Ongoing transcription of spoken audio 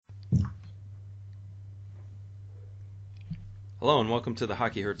Hello and welcome to the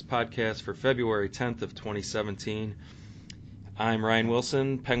Hockey Hurts podcast for February 10th of 2017. I'm Ryan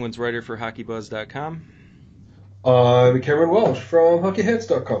Wilson, Penguins writer for HockeyBuzz.com. I'm Cameron Walsh from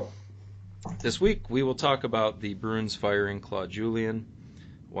HockeyHeads.com. This week we will talk about the Bruins firing Claude Julien,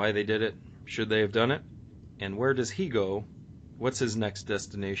 why they did it, should they have done it, and where does he go? What's his next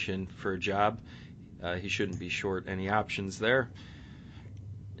destination for a job? He shouldn't be short any options there.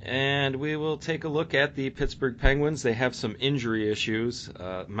 And we will take a look at the Pittsburgh Penguins. They have some injury issues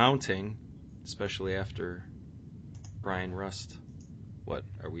mounting, especially after Bryan Rust. What,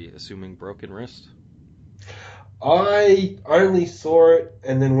 are we assuming broken wrist? I only saw it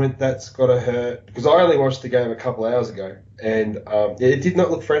and then went, that's gotta hurt, because I only watched the game a couple hours ago, and it did not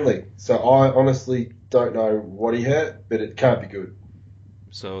look friendly. So I honestly don't know what he hurt, but it can't be good.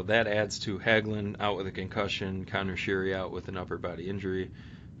 So that adds to Hagelin out with a concussion, Connor Sheary out with an upper body injury.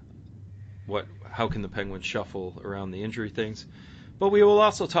 How can the Penguins shuffle around the injury things? But we will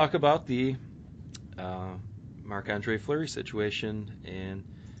also talk about the Marc-Andre Fleury situation, and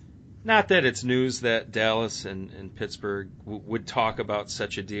not that it's news that Dallas and Pittsburgh would talk about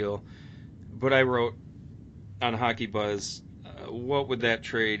such a deal, but I wrote on Hockey Buzz, what would that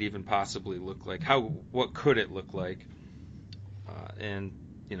trade even possibly look like? What could it look like? And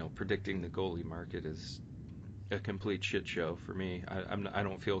predicting the goalie market is a complete shit show for me. I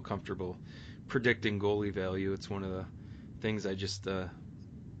don't feel comfortable predicting goalie value. It's one of the things I just I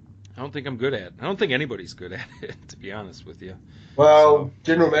don't think I'm good at. I don't think anybody's good at it, to be honest with you. Well,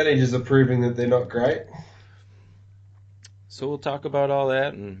 general managers are proving that they're not great. So we'll talk about all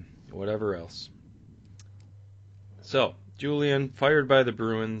that and whatever else. So, Julien fired by the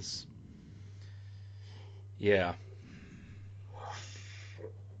Bruins. Yeah.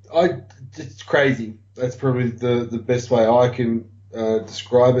 It's crazy. That's probably the best way I can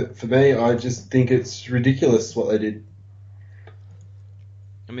describe it. For me, I just think it's ridiculous what they did.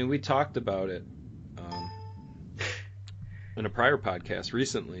 I mean, we talked about it in a prior podcast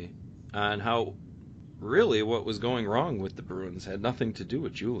recently on how really what was going wrong with the Bruins had nothing to do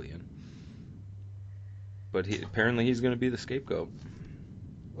with Julien. But apparently he's going to be the scapegoat.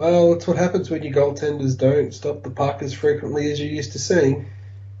 Well, it's what happens when your goaltenders don't stop the puck as frequently as you're used to seeing.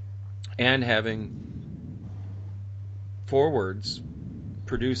 And having forwards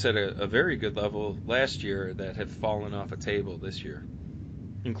produce at a very good level last year that have fallen off a table this year,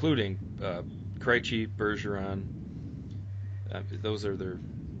 including Krejci, Bergeron. Those are their,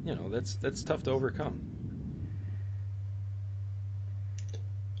 that's tough to overcome.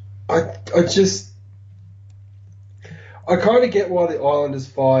 I kind of get why the Islanders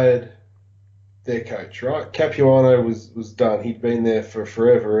fired their coach, right? Capuano was done. He'd been there for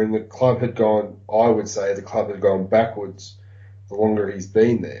forever, and the club had gone, I would say the club had gone backwards the longer he's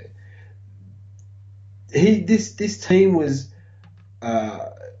been there. This team was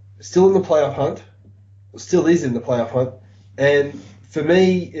still in the playoff hunt, still is in the playoff hunt, and for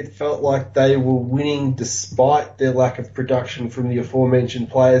me, it felt like they were winning despite their lack of production from the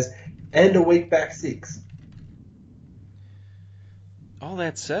aforementioned players and a weak back six. All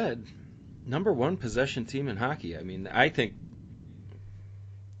that said, number one possession team in hockey. I mean, I think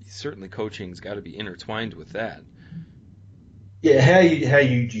certainly coaching's got to be intertwined with that. Yeah, how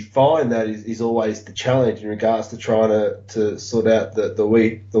you define that is always the challenge in regards to trying to sort out the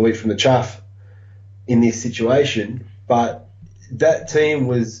wheat from the chaff in this situation. But that team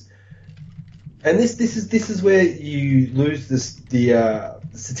was, and this is where you lose the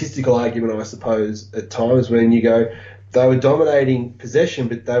statistical argument, I suppose, at times when you go, they were dominating possession,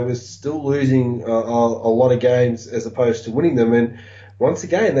 but they were still losing a lot of games as opposed to winning them. And once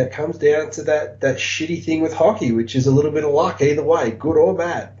again, that comes down to that shitty thing with hockey, which is a little bit of luck either way, good or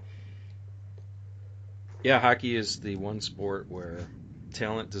bad. Yeah, hockey is the one sport where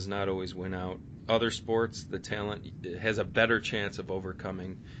talent does not always win out. Other sports, the talent has a better chance of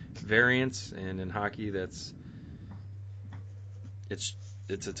overcoming variance, and in hockey, it's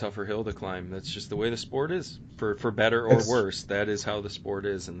a tougher hill to climb. That's just the way the sport is. For better or worse, that is how the sport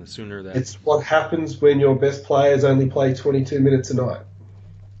is, and the sooner that... It's what happens when your best players only play 22 minutes a night.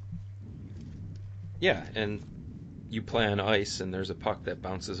 Yeah, and you play on ice, and there's a puck that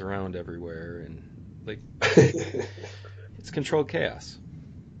bounces around everywhere, and it's controlled chaos.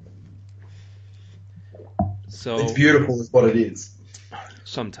 So it's beautiful is what it is.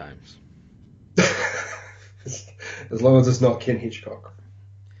 Sometimes. As long as it's not Ken Hitchcock.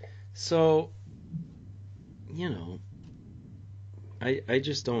 So, I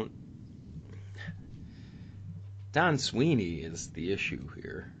just don't... Don Sweeney is the issue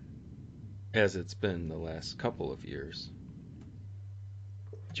here, as it's been the last couple of years.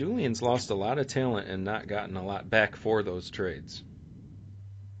 Julian's lost a lot of talent and not gotten a lot back for those trades.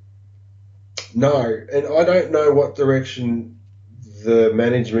 No, and I don't know what direction the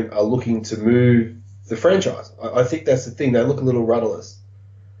management are looking to move the franchise. I think that's the thing. They look a little rudderless.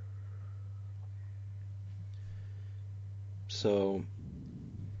 So,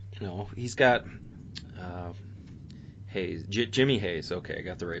 he's got Hayes, Jimmy Hayes. Okay, I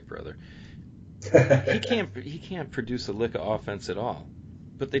got the right brother. He can't produce a lick of offense at all.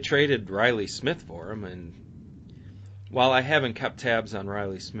 But they traded Riley Smith for him, and while I haven't kept tabs on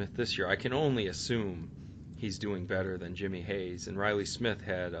Riley Smith this year, I can only assume he's doing better than Jimmy Hayes. And Riley Smith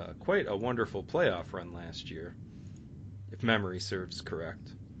had quite a wonderful playoff run last year, if memory serves correct.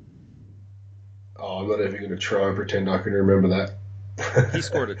 Oh, I'm not even going to try and pretend I can remember that. He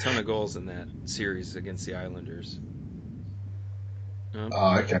scored a ton of goals in that series against the Islanders.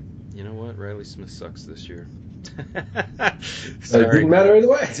 Oh, okay. You know what? Riley Smith sucks this year. So it didn't matter either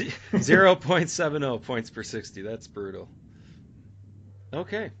way. 0.70 points per 60. That's brutal.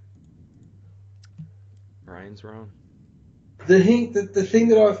 Okay. Ryan's wrong. The thing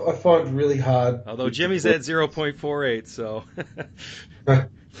that I find really hard. Although Jimmy's at 0.48, so.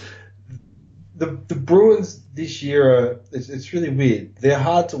 The Bruins this year it's really weird. They're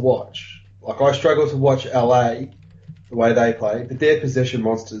hard to watch. Like I struggle to watch LA the way they play, but they're possession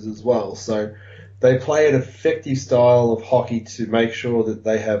monsters as well. So they play an effective style of hockey to make sure that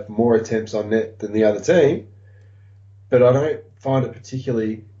they have more attempts on net than the other team. But I don't find it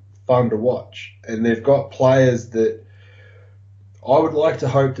particularly fun to watch. And they've got players that I would like to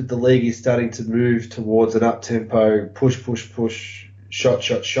hope that the league is starting to move towards an up-tempo, push,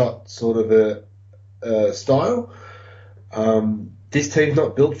 shot sort of a style. This team's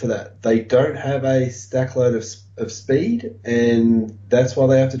not built for that. They don't have a stack load of speed, and that's why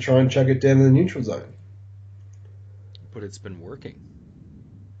they have to try and chug it down in the neutral zone. But it's been working.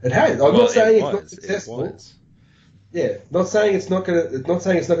 It has. I'm not saying it's not successful. It was. Yeah, not saying it's not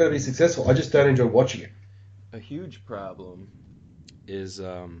gonna be successful. I just don't enjoy watching it. A huge problem is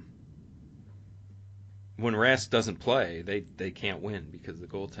when Rask doesn't play, they can't win because the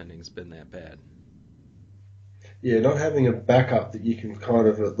goaltending's been that bad. Yeah, not having a backup that you can kind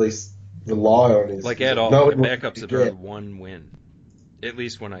of at least rely on is like at all. No, backups have earned one win, at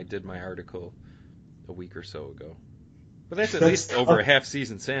least when I did my article a week or so ago. But that's at least over a half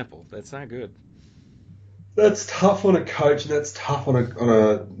season sample. That's not good. That's tough on a coach, and that's tough on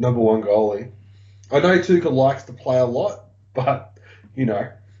a number one goalie. I know Tuukka likes to play a lot, but you know.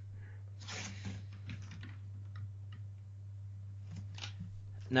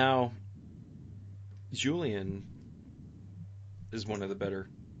 Now, Julian is one of the better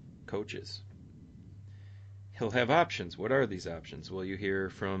coaches. He'll have options. What are these options? Well, you hear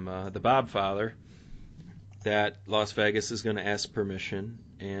from the Bob Father that Las Vegas is going to ask permission,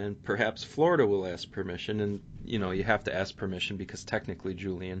 and perhaps Florida will ask permission. And, you have to ask permission because technically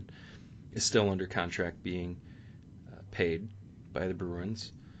Julian is still under contract being paid by the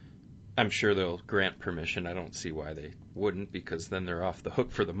Bruins. I'm sure they'll grant permission. I don't see why they wouldn't, because then they're off the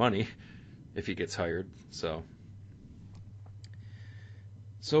hook for the money if he gets hired. So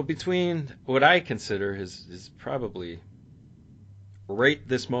between what I consider is probably right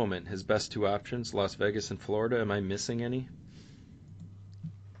this moment his best two options, Las Vegas and Florida, am I missing any?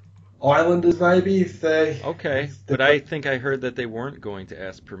 Islanders maybe if they. Okay, but I think I heard that they weren't going to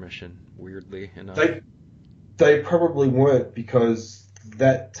ask permission. Weirdly enough, they probably weren't because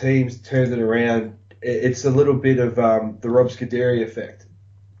that team's turned it around. It's a little bit of the Rob Scuderi effect.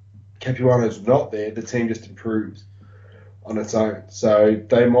 Capuano's not there, the team just improves on its own. So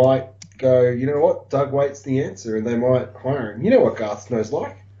they might go, you know what, Doug Waite's the answer, and they might hire him. You know what Garth Snow's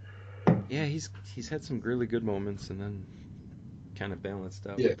like. Yeah, he's had some really good moments and then kind of balanced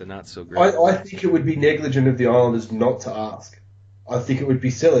out with the not so great. I think it would be negligent of the Islanders not to ask. I think it would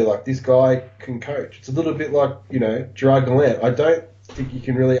be silly. Like, this guy can coach. It's a little bit like, Gerard Gallant. I don't think you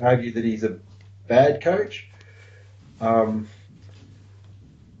can really argue that he's a bad coach.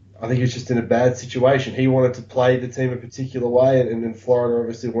 I think he's just in a bad situation. He wanted to play the team a particular way, and then Florida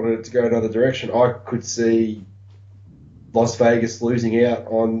obviously wanted it to go another direction. I could see Las Vegas losing out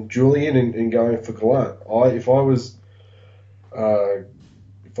on Julian and going for Gallant. If I was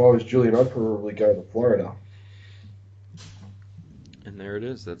Julian, I'd probably go to Florida. And there it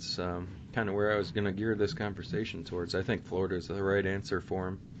is. That's kind of where I was going to gear this conversation towards. I think Florida is the right answer for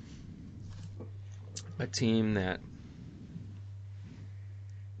him. A team that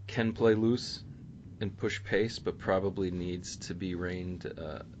can play loose and push pace, but probably needs to be reined.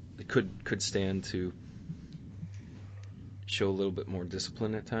 It could stand to show a little bit more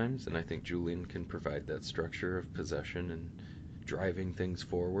discipline at times, and I think Julian can provide that structure of possession and driving things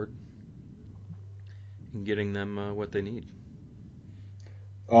forward and getting them what they need.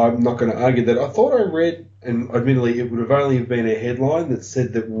 I'm not going to argue that. I thought I read, and admittedly it would have only been a headline that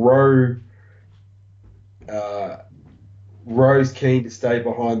said that Rowe's keen to stay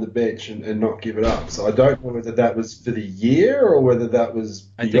behind the bench and not give it up. So I don't know whether that was for the year or whether that was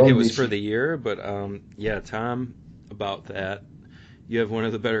I think it was for the year, but yeah, Tom, about that. You have one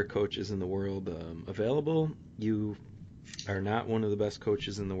of the better coaches in the world available. You are not one of the best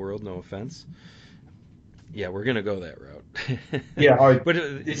coaches in the world, no offense. Yeah, we're going to go that route. Yeah, but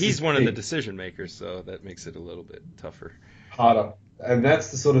he's one of the decision makers, so that makes it a little bit tougher. Harder. And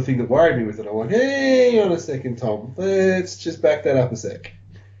that's the sort of thing that worried me with it. I'm like, hey, on a second, Tom. Let's just back that up a sec.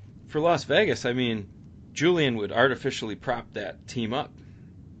 For Las Vegas, I mean, Julian would artificially prop that team up,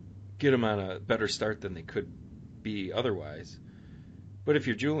 get them on a better start than they could be otherwise. But if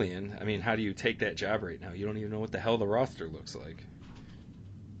you're Julian, I mean, how do you take that job right now? You don't even know what the hell the roster looks like.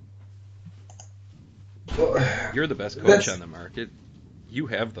 Well, you're the best coach on the market. You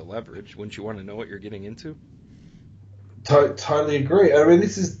have the leverage. Wouldn't you want to know what you're getting into? Totally agree. I mean,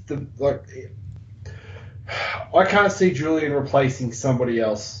 this is I can't see Julian replacing somebody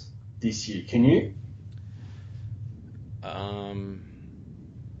else this year. Can you?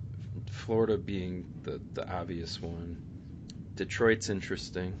 Florida being the obvious one. Detroit's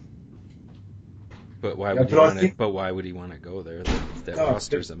interesting. But why would why would he want to go there? That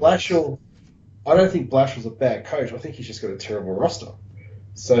roster's a mess. I don't think Blashill's a bad coach. I think he's just got a terrible roster.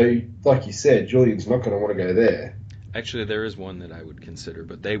 So, like you said, Julian's not going to want to go there. Actually, there is one that I would consider,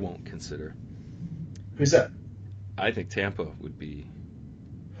 but they won't consider. Who's that? I think Tampa would be.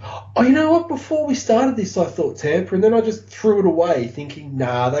 Oh, you know what? Before we started this, I thought Tampa, and then I just threw it away, thinking,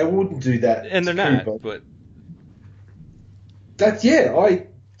 nah, they wouldn't do that. And they're not, but that's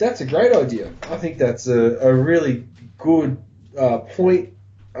a great idea. I think that's a really good point.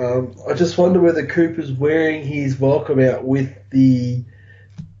 I just wonder whether Cooper's wearing his welcome out with the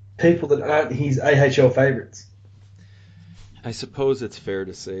people that aren't his AHL favourites. I suppose it's fair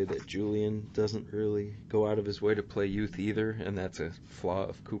to say that Julian doesn't really go out of his way to play youth either, and that's a flaw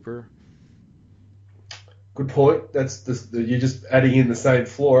of Cooper. Good point. You're just adding in the same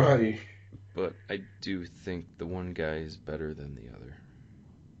flaw, aren't you? But I do think the one guy is better than the other.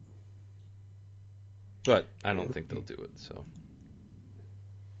 But I don't think they'll do it, so.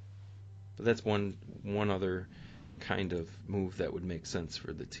 But that's one other kind of move that would make sense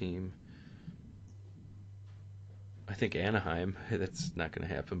for the team. I think Anaheim, that's not going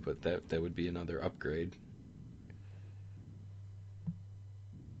to happen, but that would be another upgrade.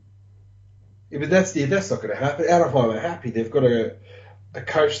 Yeah, but that's not going to happen. Anaheim are happy. They've got a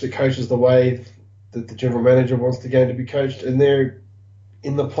coach that coaches the way that the general manager wants the game to be coached, and they're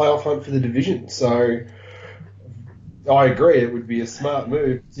in the playoff hunt for the division. So I agree, it would be a smart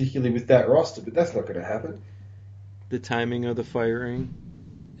move, particularly with that roster, but that's not going to happen. The timing of the firing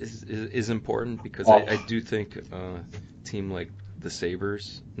is important because I do think a team like the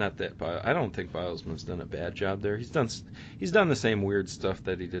Sabres, not that I don't think Bilesman's done a bad job there. He's done the same weird stuff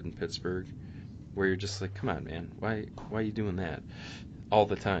that he did in Pittsburgh, where you're just like, come on, man, why are you doing that all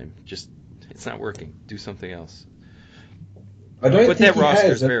the time? Just it's not working. Do something else. But that roster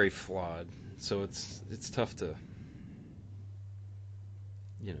is very flawed, so it's tough to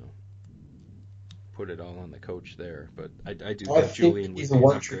put it all on the coach there, but I do think Julian he's a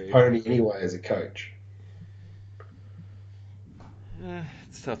one-trick pony anyway as a coach.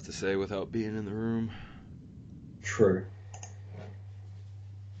 It's tough to say without being in the room. True.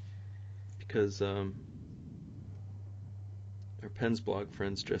 Because our Pens blog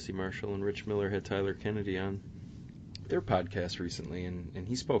friends Jesse Marshall and Rich Miller had Tyler Kennedy on their podcast recently, and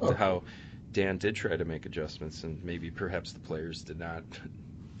he spoke to how Dan did try to make adjustments, and maybe perhaps the players did not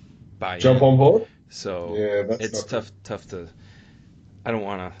jump on board. So it's tough to. I don't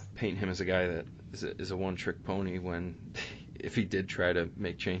want to paint him as a guy that is a one-trick pony when, if he did try to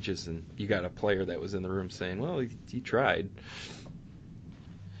make changes, and you got a player that was in the room saying, "Well, he tried."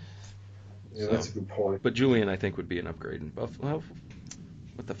 Yeah, that's a good point. But Julian, I think, would be an upgrade in Buffalo.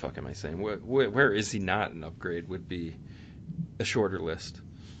 What the fuck am I saying? Where is he not an upgrade? Would be a shorter list.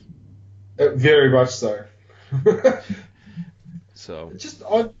 Very much so. So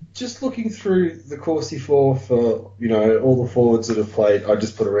I'm just looking through the Corsi for all the forwards that have played. I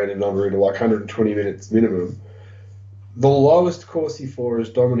just put a random number into like 120 minutes minimum. The lowest Corsi for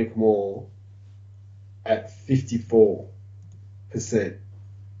is Dominic Moore at 54%,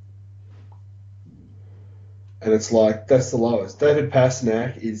 and it's like that's the lowest. David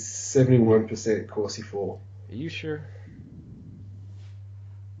Pastrnak is 71% Corsi for. Are you sure?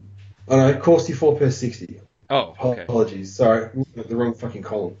 I know Corsi for per 60. Oh, okay. Apologies. Sorry. I'm looking at the wrong fucking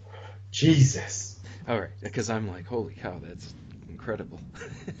column. Jesus. All right, because I'm like, holy cow, that's incredible.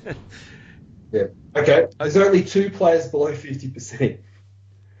 Yeah. Okay. There's only 2 players below 50%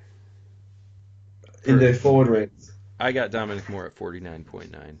 in their forward ranks. I got Dominic Moore at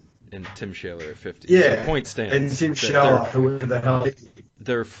 49.9 and Tim Shaler at 50. Yeah. So point stands. And Tim Shaler, whoever the hell is he?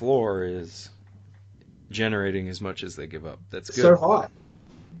 Their floor is generating as much as they give up. That's good. So high.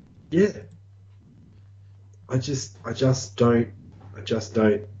 Yeah. I just don't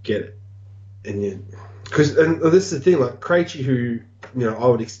get it. And because this is the thing, like Krejci, who I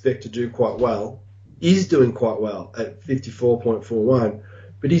would expect to do quite well, is doing quite well at 54.41,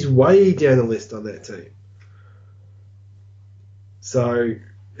 but he's way down the list on that team. So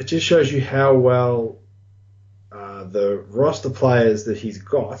it just shows you how well the roster players that he's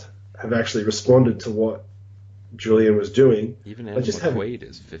got have actually responded to what Julian was doing. Even Adam McQuaid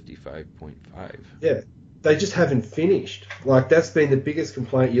is 55.5. Yeah. They just haven't finished. Like, that's been the biggest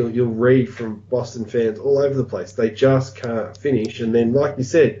complaint you'll read from Boston fans all over the place. They just can't finish. And then, like you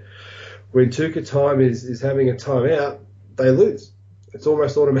said, when Tuka Time is having a timeout, they lose. It's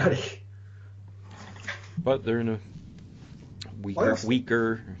almost automatic. But they're in a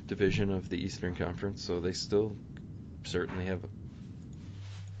weaker division of the Eastern Conference, so they still certainly have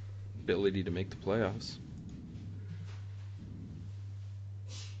ability to make the playoffs.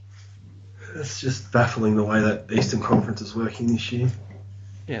 It's just baffling the way that Eastern Conference is working this year.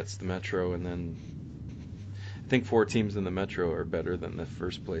 Yeah, it's the Metro, and then I think 4 teams in the Metro are better than the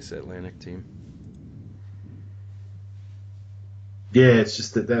first place Atlantic team. Yeah, it's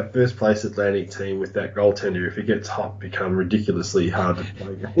just that first place Atlantic team with that goaltender, if it gets hot, become ridiculously hard to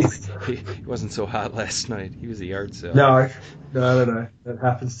play against. He wasn't so hot last night. He was a yard sale. No. That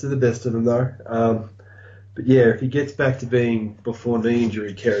happens to the best of them, though. But yeah, if he gets back to being before knee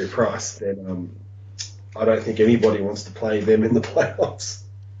injury Carey Price, then I don't think anybody wants to play them in the playoffs.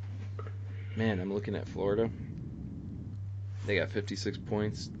 Man, I'm looking at Florida. They got 56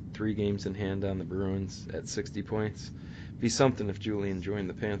 points, 3 games in hand on the Bruins at 60 points. Be something if Julian joined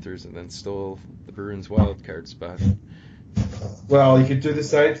the Panthers and then stole the Bruins wild card spot. Well, you could do the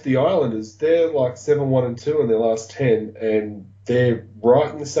same to the Islanders. They're like 7-1-2 in their last 10, and they're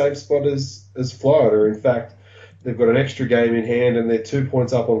right in the same spot as Florida. In fact, they've got an extra game in hand, and they're 2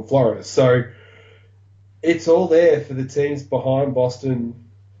 points up on Florida. So it's all there for the teams behind Boston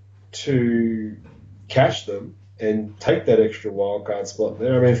to catch them and take that extra wild card spot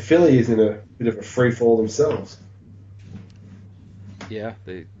there. I mean, Philly is in a bit of a free fall themselves. Yeah,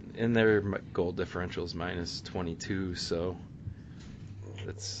 their goal differential is minus 22, so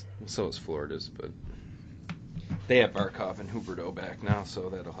is Florida's, but they have Barkov and Huberdeau back now, so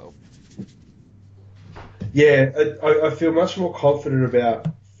that'll help. Yeah, I feel much more confident about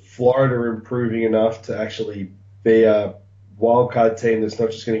Florida improving enough to actually be a wildcard team that's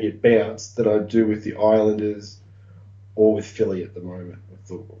not just going to get bounced than I do with the Islanders or with Philly at the moment,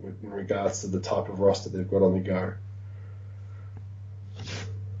 in regards to the type of roster they've got on the go.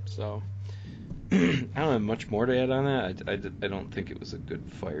 So, I don't have much more to add on that. I don't think it was a good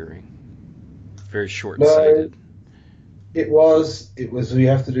firing. Very short-sighted. No, it was. We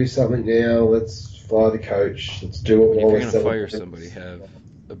have to do something now. Let's fire the coach. Let's do it. If you're going to fire somebody, have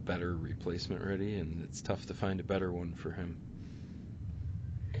a better replacement ready, and it's tough to find a better one for him.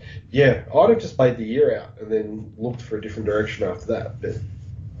 Yeah, I'd have just played the year out and then looked for a different direction after that. But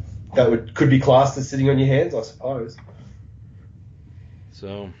that could be classed as sitting on your hands, I suppose.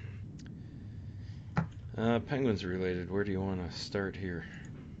 So, Penguins related, where do you want to start here?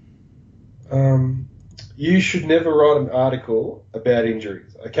 You should never write an article about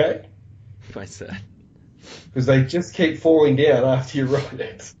injuries, okay? Why's that? Because they just keep falling down after you write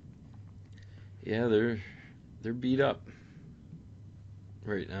it. Yeah, they're beat up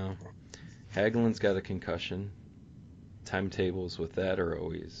right now. Hagelin's got a concussion. Timetables with that are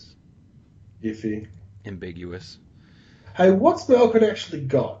always Iffy. Ambiguous. Hey, what's Malkin actually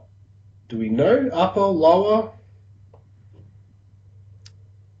got? Do we know? Upper, lower?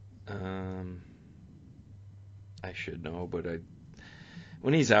 I should know, but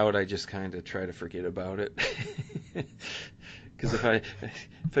when he's out, I just kind of try to forget about it. Because if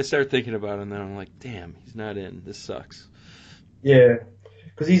I start thinking about him, then I'm like, damn, he's not in. This sucks. Yeah,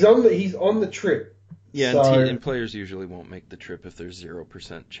 because he's on the trip. Yeah, so... and players usually won't make the trip if there's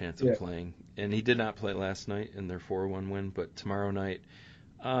 0% chance of playing. And he did not play last night in their 4-1 win, but tomorrow night,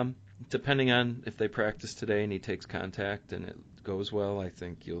 depending on if they practice today and he takes contact and it goes well, I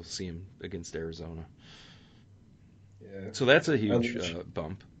think you'll see him against Arizona. Yeah. So that's a huge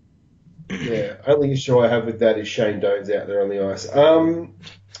bump. Yeah, only issue I have with that is Shane Doan's out there on the ice.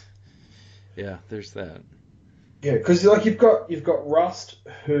 Yeah, there's that. Yeah, because like you've got Rust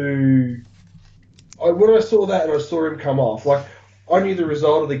who when I saw that and I saw him come off, like I knew the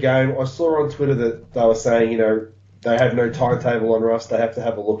result of the game. I saw on Twitter that they were saying, they have no timetable on Rust. They have to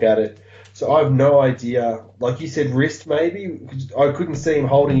have a look at it. So I have no idea. Like you said, wrist maybe. 'Cause I couldn't see him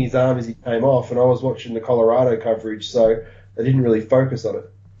holding his arm as he came off, and I was watching the Colorado coverage, so I didn't really focus on it.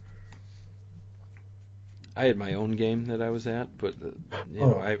 I had my own game that I was at, but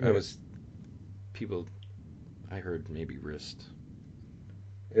Oh, I yeah. was people. I heard maybe wrist.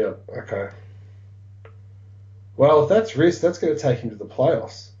 Yeah. Okay. Well, if that's wrist, that's going to take him to the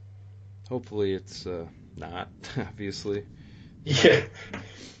playoffs. Hopefully it's not. Obviously, Yeah.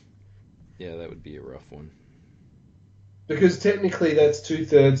 yeah, that would be a rough one. Because technically, that's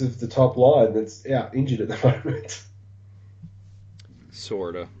 2/3 of the top line that's out injured at the moment.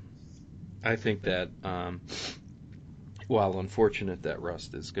 Sorta. I think that while unfortunate that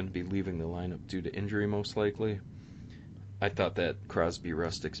Rust is going to be leaving the lineup due to injury most likely, I thought that Crosby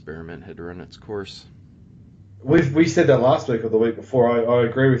Rust experiment had run its course. We said that last week or the week before. I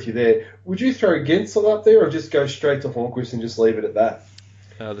agree with you there. Would you throw Gensel up there or just go straight to Hornquist and just leave it at that?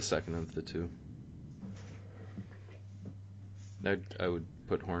 The second of the two. I would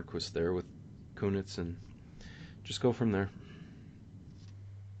put Hornquist there with Kunitz and just go from there.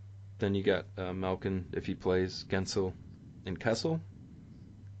 Then you got Malkin if he plays, Gensel, and Kessel,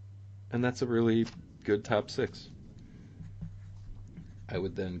 and that's a really good top six. I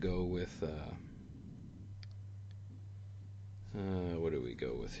would then go with what do we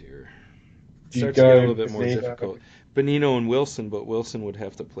go with here? It Do you starts to get a go little bit more difficult. Bonino and Wilson, but Wilson would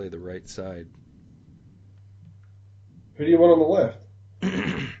have to play the right side. Who do you want on the left?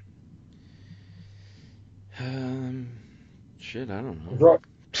 um, shit, I don't know. Right,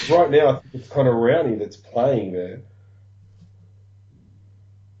 right now, I think it's kind of Rowney that's playing there.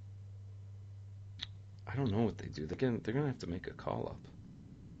 I don't know what they do. They're gonna have to make a call up.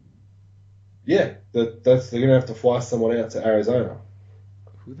 Yeah, they're going to have to fly someone out to Arizona.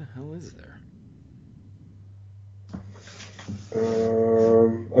 Who the hell is there?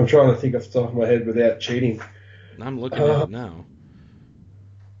 I'm trying to think off the top of my head without cheating. I'm looking at it now.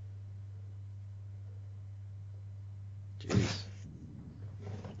 Jeez.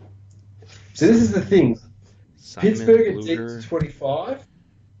 So this is the thing. Simon Pittsburgh are deep Bluger. to 25,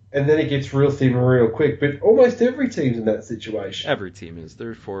 and then it gets real thin real quick. But almost every team's in that situation. Every team is.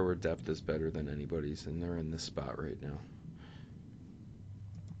 Their forward depth is better than anybody's, and they're in this spot right now.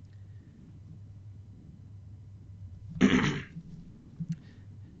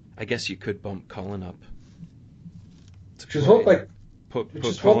 I guess you could bump Cullen up. Which is what they, Put which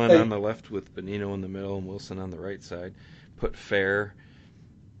is Cullen what they, on the left with Bonino in the middle and Wilson on the right side. Put Fair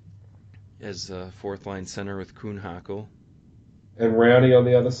as a fourth line center with Kuhn Hackl. and Rowney on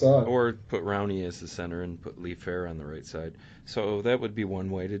the other side. Or put Rowney as the center and put Lee Fair on the right side. So that would be one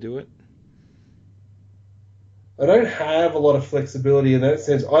way to do it. I don't have a lot of flexibility in that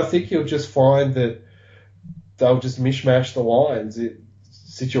sense. I think you'll just find that they'll just mishmash the lines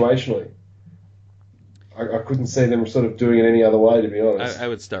situationally. I couldn't see them sort of doing it any other way, to be honest. I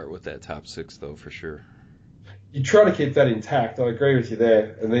would start with that top six, though, for sure. You try to keep that intact. I agree with you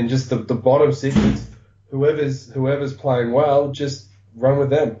there. And then just the bottom six, whoever's playing well, just run with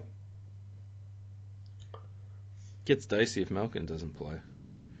them. Gets dicey if Malkin doesn't play.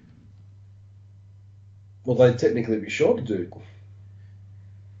 Well, they'd technically be sure to do.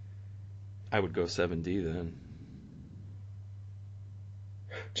 I would go 7D then.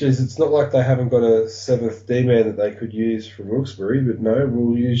 Geez, it's not like they haven't got a seventh D-man that they could use from Wilkes-Barre, but no,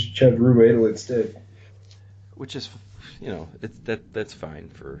 we'll use Chad Ruedel instead. Which is, that's fine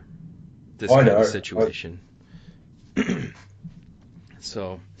for this I kind know. of situation.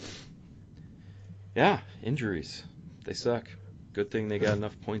 So, yeah, injuries. They suck. Good thing they got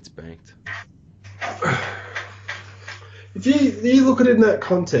enough points banked. If you look at it in that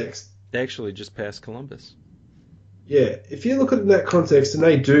context, They actually just passed Columbus. yeah, if you look at it in that context, and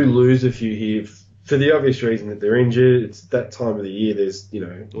they do lose a few here for the obvious reason that they're injured, it's that time of the year, there's,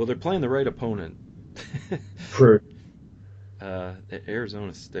 Well, they're playing the right opponent. True.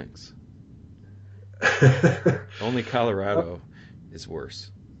 Arizona stinks. Only Colorado is worse.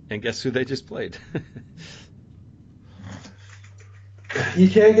 And guess who they just played? You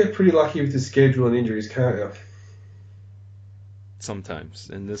can get pretty lucky with the schedule and injuries, can't you? Sometimes.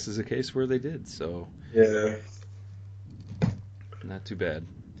 And this is a case where they did, so Yeah. not too bad.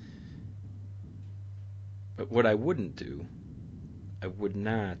 But what I wouldn't do, I would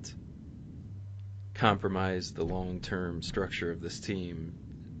not compromise the long-term structure of this team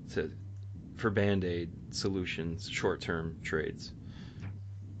for Band-Aid solutions, short-term trades.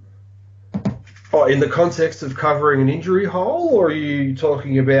 Oh, in the context of covering an injury hole, or are you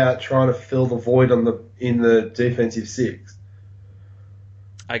talking about trying to fill the void in the defensive six?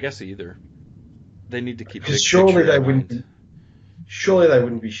 I guess either. They need to keep Because big picture in mind. surely they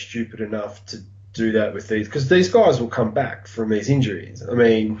wouldn't be stupid enough to do that with these, because these guys will come back from these injuries. I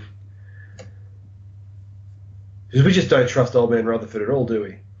mean, because we just don't trust old man Rutherford at all, do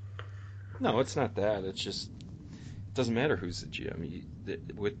we? No, it's not that. It's just it doesn't matter who's the GM.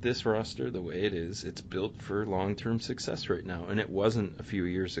 With this roster, the way it is, it's built for long-term success right now, and it wasn't a few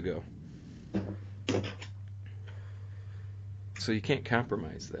years ago. So you can't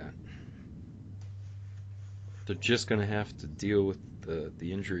compromise that. They're just going to have to deal with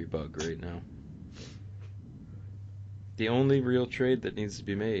the injury bug right now. The only real trade that needs to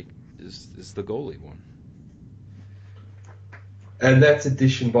be made is the goalie one. And that's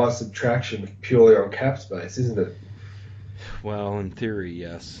addition by subtraction purely on cap space, isn't it? Well, in theory,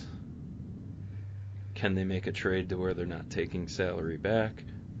 yes. Can they make a trade to where they're not taking salary back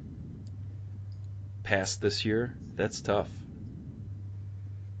past this year? That's tough.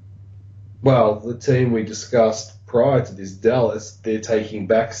 Well, the team we discussed prior to this, Dallas, they're taking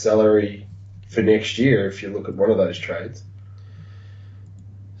back salary for next year if you look at one of those trades.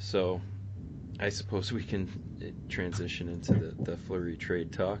 So I suppose we can transition into the Fleury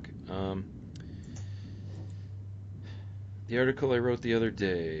trade talk. The article I wrote the other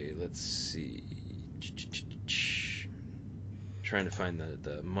day, let's see. Trying to find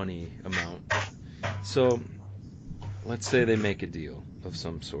the money amount. So let's say they make a deal of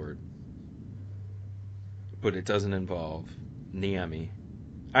some sort, but it doesn't involve Niemi.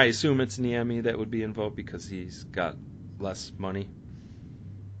 I assume it's Niemi that would be involved because he's got less money.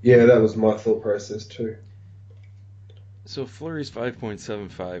 Yeah, that was my thought process too. So Fleury's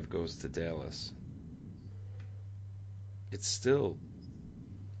 5.75 goes to Dallas. It's still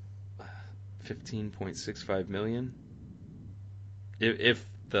 15.65 million. If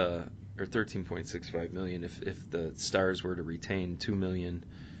the or 13.65 million if the Stars were to retain 2 million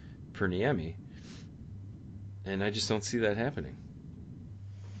per Niemi. And I just don't see that happening.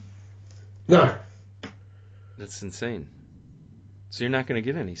 No. That's insane. So you're not going to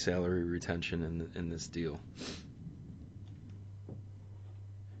get any salary retention in this deal.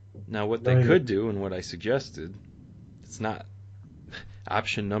 Now, what they could do and what I suggested, it's not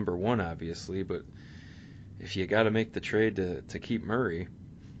option number one, obviously, but if you got to make the trade to keep Murray,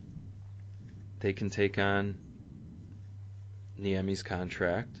 they can take on Niemi's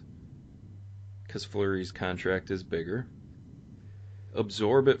contract because Fleury's contract is bigger,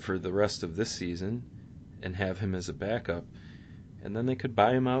 absorb it for the rest of this season, and have him as a backup, and then they could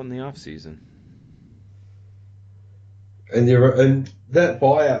buy him out in the offseason. And that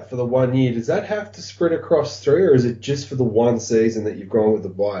buyout for the 1 year, does that have to spread across 3, or is it just for the one season that you've gone with the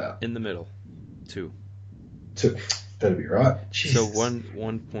buyout? In the middle, 2. That'd be right. Jesus. So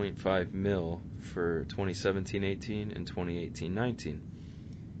 1.5 mil for 2017-18 and 2018-19.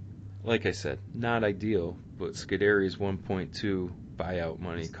 Like I said, not ideal, but Scuderi's 1.2 buyout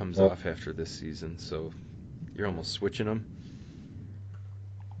money comes off after this season, so you're almost switching them.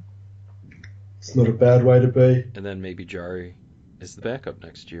 It's not a bad way to be. And then maybe Jari is the backup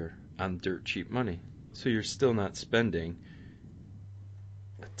next year on dirt cheap money. So you're still not spending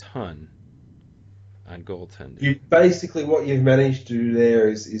a ton on goaltending. Basically, what you've managed to do there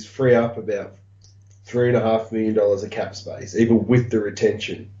is free up about $3.5 million of cap space, even with the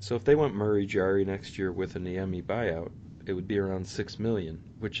retention. So if they went Murray Jari next year with a Niemi buyout, it would be around $6 million,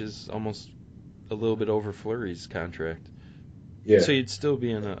 which is almost a little bit over Fleury's contract. Yeah. So you'd still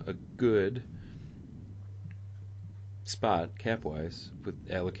be in a good spot cap-wise with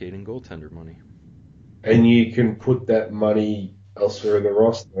allocating goaltender money. And you can put that money elsewhere in the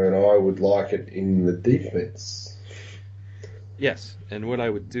roster, and I would like it in the defense. Yes, and what I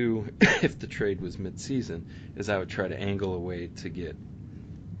would do if the trade was mid-season is I would try to angle a way to get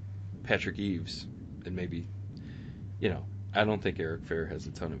Patrick Eaves, and maybe, I don't think Eric Fehr has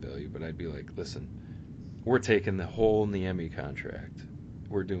a ton of value, but I'd be like, listen, we're taking the whole Niemi contract.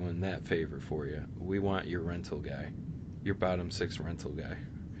 We're doing that favor for you. We want your rental guy, your bottom 6 rental guy.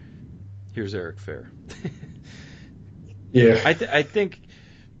 Here's Eric Fehr. Yeah. I think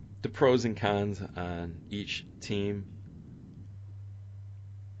the pros and cons on each team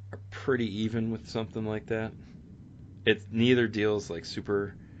are pretty even with something like that. Neither deal's like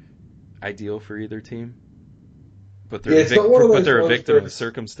super ideal for either team, but they're a victim of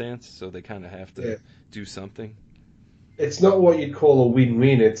circumstance, so they kind of have to do something. It's not what you'd call a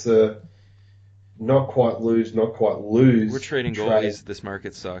win-win. It's a not quite lose, not quite lose. We're trading goalies. This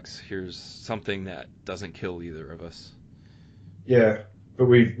market sucks. Here's something that doesn't kill either of us. Yeah, but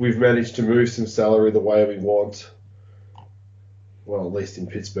we've managed to move some salary the way we want. Well, at least in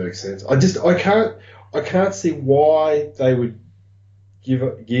Pittsburgh's sense. I can't see why they would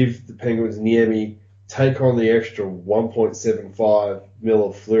give the Penguins Niemi, take on the extra 1.75 mil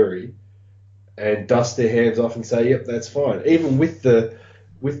of Fleury, and dust their hands off and say, yep, that's fine. Even with the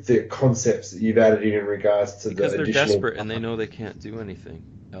concepts that you've added in regards to because the they're additional... desperate and they know they can't do anything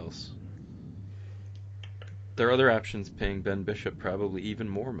else. Their other options paying Ben Bishop probably even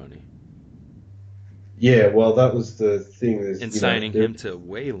more money. Yeah, well, that was the thing. And signing him to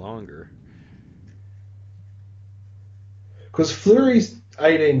way longer. Because Fleury's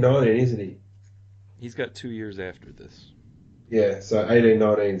 18, 19, isn't he? He's got 2 years after this. Yeah, so 18,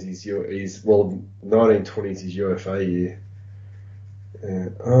 19 is his 19, 20 is his UFA year. Yeah,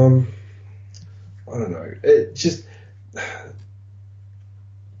 I don't know. It just...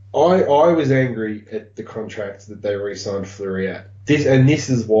 I was angry at the contract that they re-signed Fleury at. This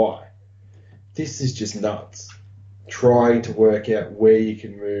is why. This is just nuts. Trying to work out where you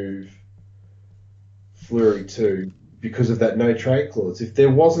can move Fleury to because of that no trade clause. If there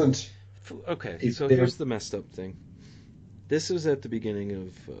wasn't... Okay, so here's the messed up thing. This was at the beginning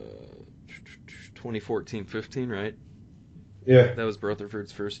of 2014-15, right? Yeah. That was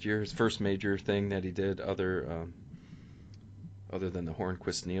Rutherford's first year, his first major thing that he did other than the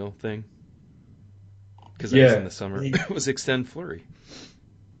Hornquist-Neal thing. Because that was in the summer. It was extend Fleury.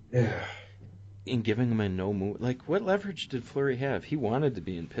 Yeah. In giving him a no move, like what leverage did Fleury have? He wanted to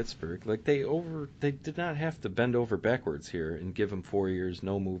be in Pittsburgh. Like they did not have to bend over backwards here and give him 4 years,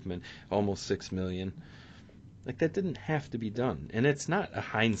 no movement, almost $6 million. Like that didn't have to be done, and it's not a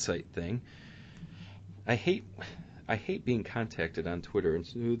hindsight thing. I hate being contacted on Twitter and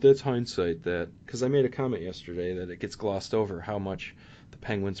say, that's hindsight, that because I made a comment yesterday that it gets glossed over how much the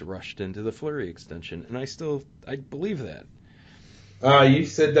Penguins rushed into the Fleury extension, and I believe that. You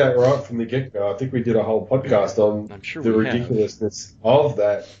said that right from the get-go. I think we did a whole podcast on the ridiculousness of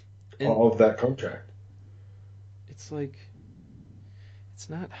that contract. It's like, it's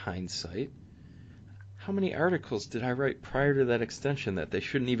not hindsight. How many articles did I write prior to that extension that they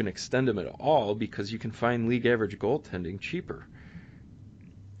shouldn't even extend him at all because you can find league average goaltending cheaper?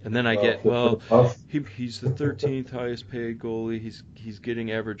 And then I get, he's the 13th highest paid goalie. He's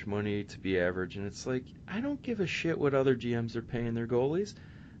getting average money to be average. And it's like, I don't give a shit what other GMs are paying their goalies.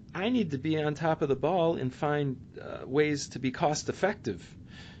 I need to be on top of the ball and find ways to be cost effective.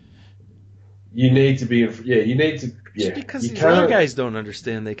 You need to be, you need to, Just because these other guys don't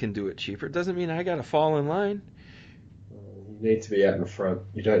understand they can do it cheaper doesn't mean I got to fall in line. You need to be out in front.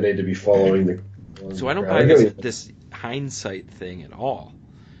 You don't need to be following the... So I don't buy this hindsight thing at all.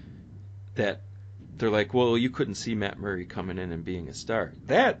 That they're like, well, you couldn't see Matt Murray coming in and being a star.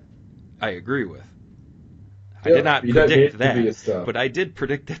 That I agree with. I did not predict that, but I did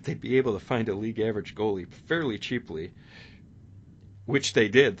predict that they'd be able to find a league average goalie fairly cheaply, which they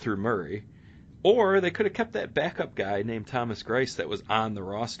did through Murray. Or they could have kept that backup guy named Thomas Greiss that was on the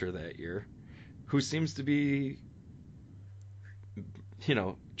roster that year, who seems to be,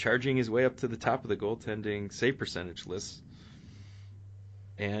 charging his way up to the top of the goaltending save percentage list.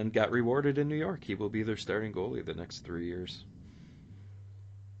 And got rewarded in New York. He will be their starting goalie the next 3 years.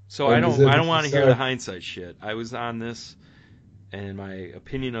 So I don't want to hear the hindsight shit. I was on this, and my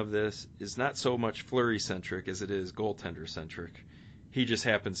opinion of this is not so much Fleury centric as it is goaltender centric. He just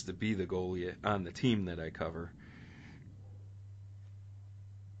happens to be the goalie on the team that I cover.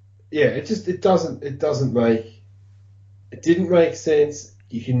 Yeah, it didn't make sense.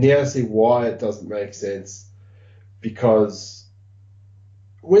 You can now see why it doesn't make sense, because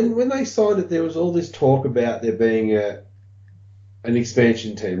when they signed it, there was all this talk about there being an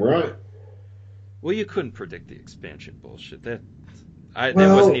expansion team, right? Well, you couldn't predict the expansion bullshit. That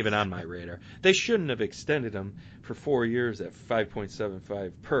wasn't even on my radar. They shouldn't have extended him for 4 years at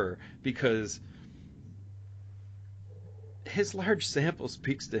 5.75 per, because his large sample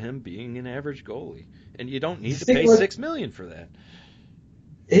speaks to him being an average goalie, and you don't need to pay $6 million for that.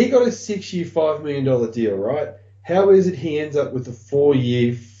 He got a 6-year, $5 million deal, right? How is it he ends up with a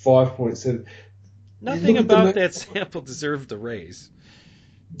 4-year, 5.7? Nothing about that sample deserved a raise.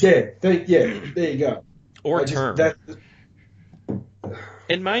 Yeah, there you go. Or term.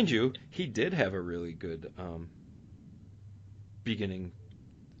 And mind you, he did have a really good beginning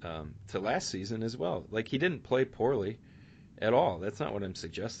to last season as well. Like, he didn't play poorly at all. That's not what I'm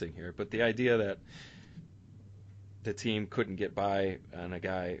suggesting here. But the idea that the team couldn't get by on a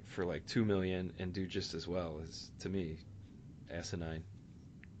guy for like $2 million and do just as well is, to me, asinine.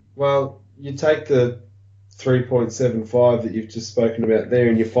 Well, you take the 3.75 that you've just spoken about there,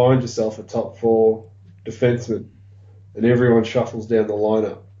 and you find yourself a top 4 defenseman. and everyone shuffles down the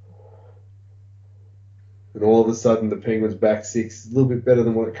lineup. And all of a sudden, the Penguins' back six is a little bit better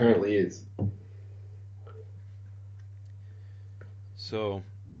than what it currently is. So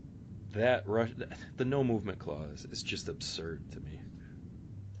the no movement clause is just absurd to me.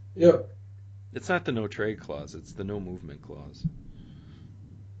 Yep. It's not the no trade clause, it's the no movement clause.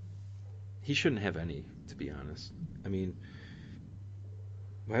 He shouldn't have any, to be honest. I mean,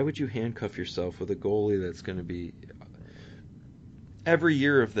 why would you handcuff yourself with a goalie that's going to be every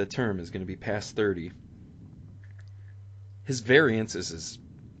year of the term is going to be past 30? His variance is as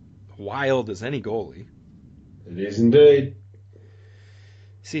wild as any goalie. It is indeed.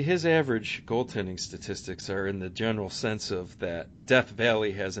 See, his average goaltending statistics are in the general sense of that Death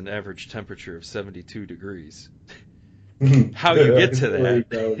Valley has an average temperature of 72 degrees. How you get to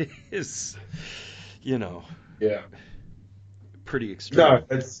that is, yeah, pretty extreme. No,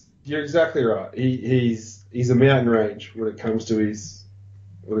 you're exactly right. He's a mountain range when it comes to his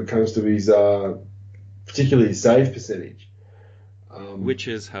particularly his save percentage. Which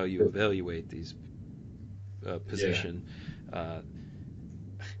is how you evaluate these position. Yeah.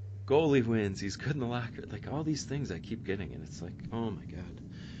 Goalie wins. He's good in the locker. Like all these things I keep getting, and it's like, oh my god,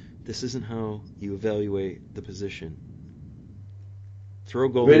 this isn't how you evaluate the position. Throw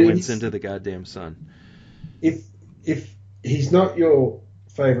goalie wins into the goddamn sun. If he's not your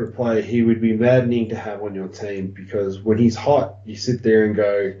favorite player, he would be maddening to have on your team because when he's hot, you sit there and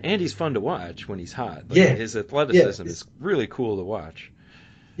go. And he's fun to watch when he's hot. His athleticism is really cool to watch.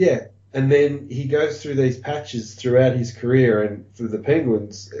 Yeah. And then he goes through these patches throughout his career, and for the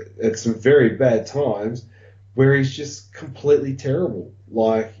Penguins, at some very bad times, where he's just completely terrible,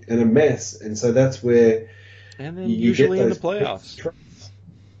 and a mess. And so that's where. And then usually in the playoffs.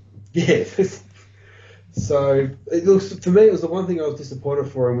 Yeah. So for me, it was the one thing I was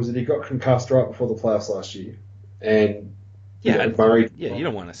disappointed for him was that he got concussed right before the playoffs last year, and Murray. Yeah, you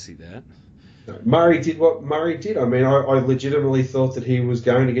don't want to see that. Murray did what Murray did. I mean, I legitimately thought that he was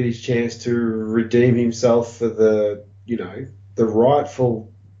going to get his chance to redeem himself for the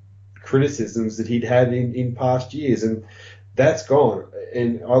rightful criticisms that he'd had in past years, and that's gone.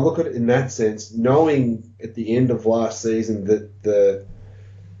 And I look at it in that sense, knowing at the end of last season that the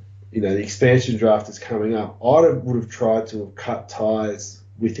expansion draft is coming up. Would have tried to have cut ties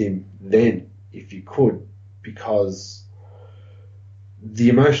with him then, if you could, because the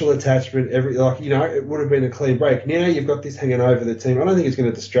emotional attachment, it would have been a clean break. Now you've got this hanging over the team. I don't think it's going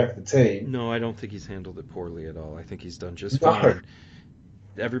to distract the team. No, I don't think he's handled it poorly at all. I think he's done just fine.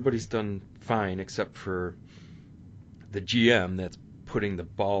 Everybody's done fine except for the GM that's putting the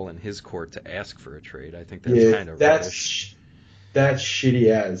ball in his court to ask for a trade. I think that's kind of rubbish. That's shitty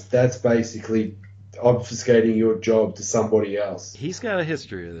as. That's basically obfuscating your job to somebody else. He's got a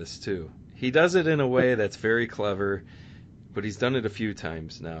history of this, too. He does it in a way that's very clever, but he's done it a few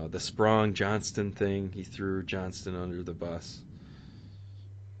times now. The Sprong-Johnston thing, he threw Johnston under the bus,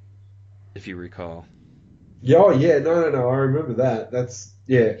 if you recall. No, I remember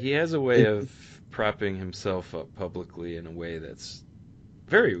that. He has a way of propping himself up publicly in a way that's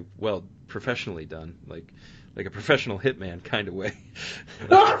very well professionally done, like a professional hitman kind of way.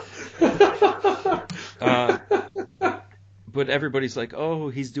 But everybody's like, oh,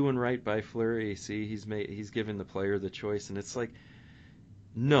 he's doing right by Fleury. See, he's given the player the choice. And it's like,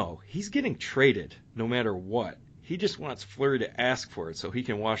 no, he's getting traded no matter what. He just wants Fleury to ask for it so he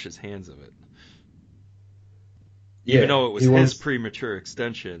can wash his hands of it. Even though it was his premature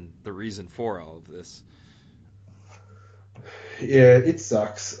extension, the reason for all of this. Yeah, it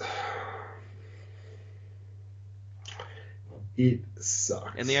sucks. It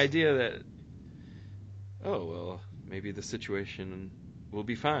sucks. And the idea that, oh, well, maybe the situation will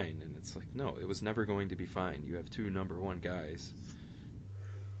be fine. And it's like, no, it was never going to be fine. You have two number one guys.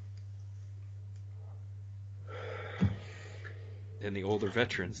 And the older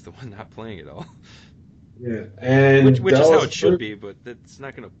veteran's the one not playing at all. Yeah, and which is how it should be, but that's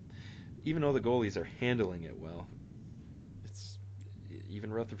not going to. Even though the goalies are handling it well,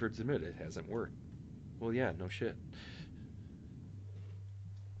 even Rutherford's admitted it hasn't worked. Well, yeah, no shit.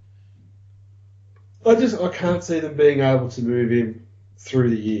 I can't see them being able to move him through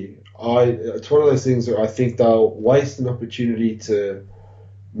the year. It's one of those things where I think they'll waste an opportunity to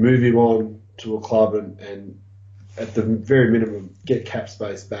move him on to a club and at the very minimum, get cap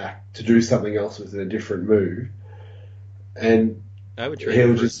space back to do something else with a different move. And I would trade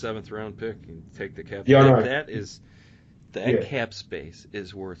him for a 7th round pick and take the cap. Yeah, that cap space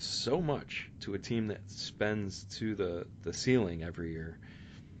is worth so much to a team that spends to the ceiling every year.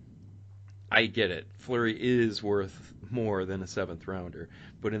 I get it. Fleury is worth more than a 7th rounder,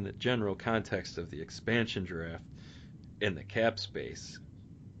 but in the general context of the expansion draft, And the cap space,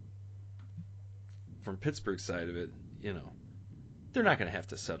 from Pittsburgh's side of it, they're not going to have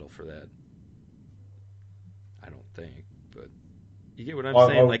to settle for that. I don't think, but you get what I'm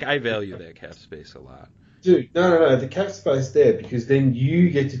saying? Like, I value that cap space a lot. Dude, no. The cap space there, because then you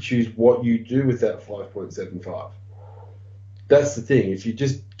get to choose what you do with that 5.75. That's the thing. If you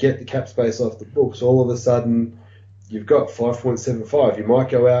just get the cap space off the books, all of a sudden you've got 5.75. You might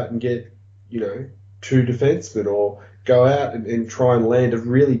go out and get, 2 defensemen, or go out and try and land a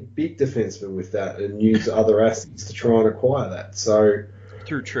really big defenseman with that and use other assets to try and acquire that. So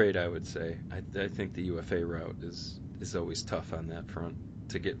through trade, I would say. I think the UFA route is always tough on that front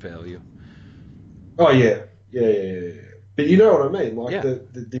to get value. Oh yeah. But you know what I mean. Like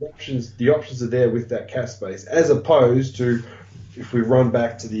the options are there with that cap space, as opposed to if we run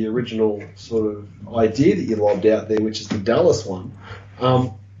back to the original sort of idea that you lobbed out there, which is the Dallas one.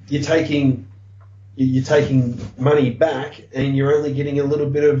 You're taking money back, and you're only getting a little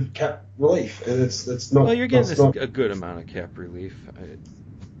bit of cap relief, and it's not. Well, you're getting a good amount of cap relief.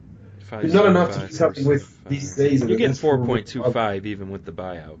 Not enough to do something with this season. You're getting 4.25 even with the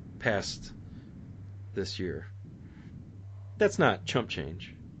buyout past this year. That's not chump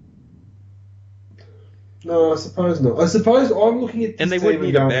change. No, I suppose not. I suppose I'm looking at this and they wouldn't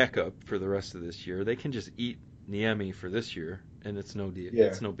need a backup for the rest of this year. They can just eat Niemi for this year, and it's no deal. Yeah.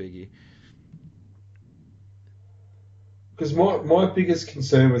 It's no biggie. Because my biggest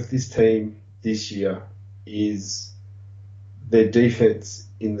concern with this team this year is their defense,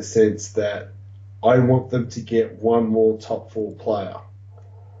 in the sense that I want them to get one more top 4 player.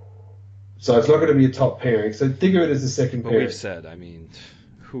 So it's not going to be a top pairing. So think of it as a second pairing. We've said,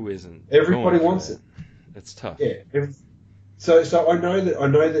 who isn't? Everybody wants it. It's tough. Yeah. So I know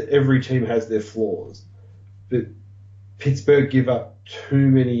that every team has their flaws, but Pittsburgh give up too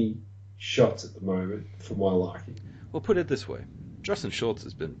many shots at the moment for my liking. Well, put it this way: Justin Schultz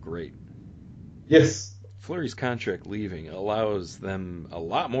has been great. Yes. Fleury's contract leaving allows them a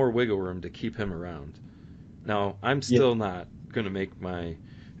lot more wiggle room to keep him around. Now, I'm still not going to make my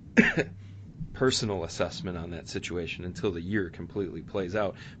personal assessment on that situation until the year completely plays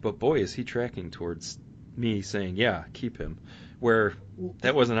out. But boy, is he tracking towards me saying, yeah, keep him, where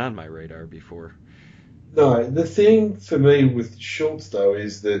that wasn't on my radar before. No, the thing for me with Schultz, though,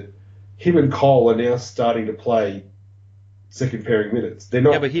 is that him and Cole are now starting to play second pairing minutes. They're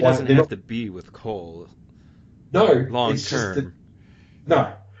not. Yeah, but he doesn't have to be with Cole. No, long term.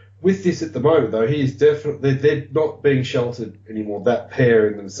 No, with this at the moment though, he is definitely they're not being sheltered anymore. That pair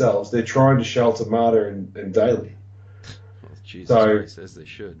in themselves, they're trying to shelter Marta and Daly. Well, Jesus Christ, as they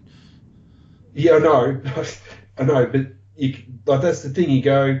should. Yeah, I know, but that's the thing. You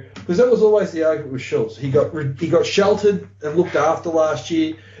go, because that was always the argument with Schultz. He got sheltered and looked after last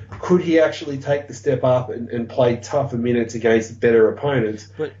year. Could he actually take the step up and play tougher minutes against better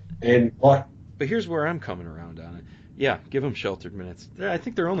opponents? But here's where I'm coming around on it. Yeah, give him sheltered minutes. I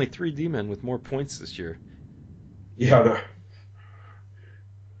think there are only 3 D-men with more points this year. Yeah, I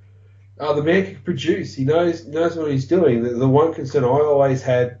know. The man can produce. He knows what he's doing. The one concern I always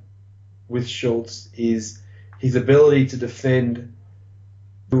had with Schultz is his ability to defend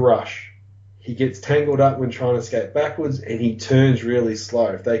the rush. He gets tangled up when trying to skate backwards, and he turns really slow.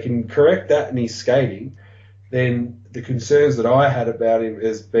 If they can correct that in his skating, then the concerns that I had about him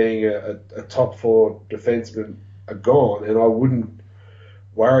as being a top 4 defenseman are gone, and I wouldn't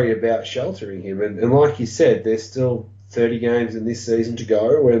worry about sheltering him. And like you said, there's still 30 games in this season to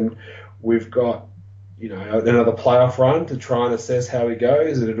go, and we've got another playoff run to try and assess how he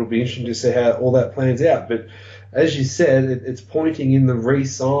goes, and it'll be interesting to see how all that plans out. But as you said, it's pointing in the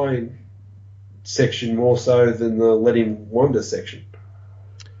re-sign section more so than the let him wander section.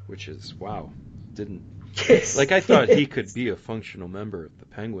 Which is, wow. Yes. I thought he could be a functional member of the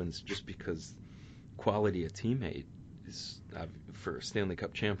Penguins just because quality of teammate is, for a Stanley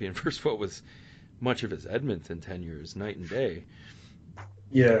Cup champion, first what was much of his Edmonton tenure is night and day.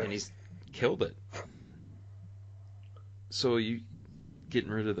 Yeah. And he's killed it. So you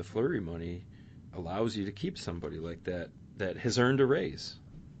getting rid of the Fleury money allows you to keep somebody like that has earned a raise.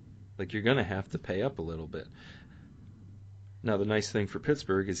 Like, you're going to have to pay up a little bit. Now, the nice thing for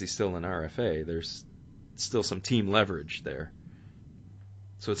Pittsburgh is he's still an RFA. There's still some team leverage there.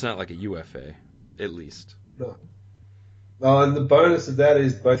 So it's not like a UFA, at least. No. And the bonus of that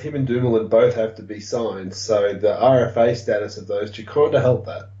is both him and Dumoulin both have to be signed, so the RFA status of those two kind of help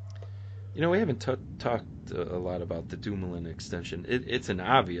that. We haven't talked a lot about the Dumoulin extension. It's an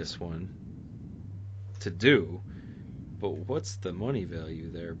obvious one to do. But what's the money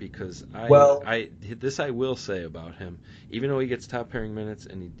value there? Because I will say about him, even though he gets top pairing minutes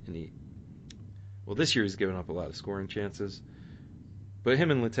and Well, this year he's given up a lot of scoring chances, but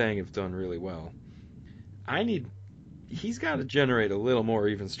him and Letang have done really well. He's got to generate a little more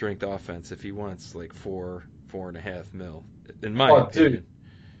even strength offense if he wants like 4.5 mil, in my opinion. Dude,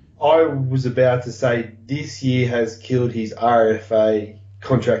 I was about to say this year has killed his RFA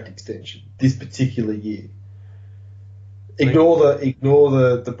contract extension. This particular year. Ignore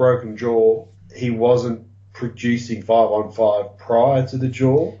the broken jaw. He wasn't producing 5-on-5 prior to the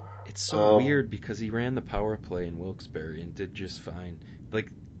jaw. It's so weird because he ran the power play in Wilkes-Barre and did just fine.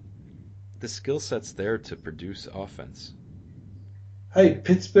 Like, the skill set's there to produce offense. Hey,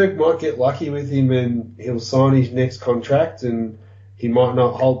 Pittsburgh might get lucky with him and he'll sign his next contract and he might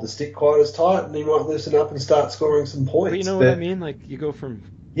not hold the stick quite as tight and he might loosen up and start scoring some points. But you know what I mean? Like, you go from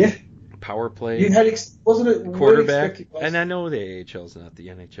power play, you had wasn't it quarterback, and I know the AHL's not the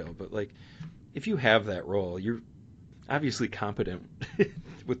NHL, but like, if you have that role, you're obviously competent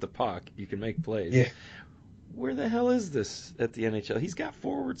with the puck. You can make plays. Yeah. Where the hell is this at the NHL? He's got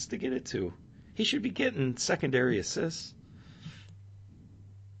forwards to get it to. He should be getting secondary assists.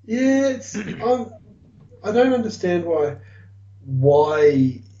 Yeah, I don't understand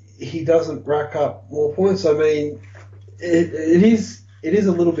why he doesn't rack up more points. I mean, it is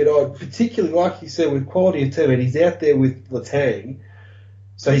a little bit odd, particularly like you said with quality of team. And he's out there with Letang,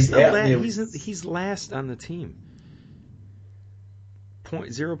 so he's out there. He's last on the team.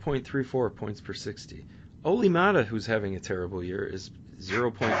 0.34 points per 60. Oli Mata, who's having a terrible year, is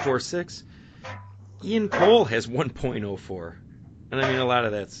 0.46. Ian Cole has 1.04. And I mean, a lot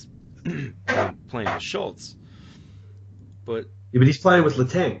of that's playing with Schultz. But he's playing with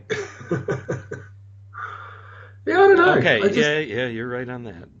Letang. Yeah, I don't know. Okay, yeah, you're right on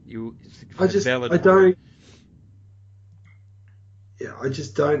that. I just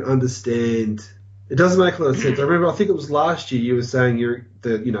don't understand. It doesn't make a lot of sense. I remember, I think it was last year you were saying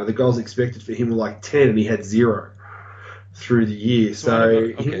the goals expected for him were like 10 and he had 0 through the year. So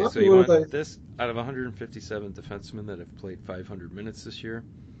you want this out of 157 defensemen that have played 500 minutes this year,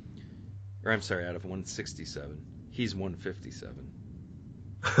 or I'm sorry, out of 167, he's 157.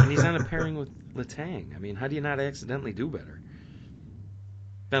 And he's on a pairing with Letang. I mean, how do you not accidentally do better?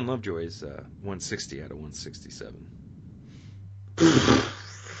 Ben Lovejoy's 160 out of 167.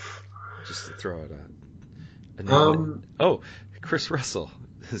 Just to throw out a name. Chris Russell,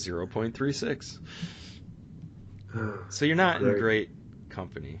 0.36. So you're not in great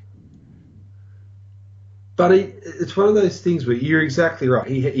company. But it's one of those things where you're exactly right.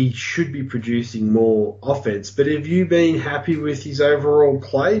 He should be producing more offense. But have you been happy with his overall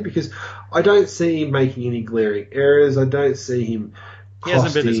play? Because I don't see him making any glaring errors. I don't see him. He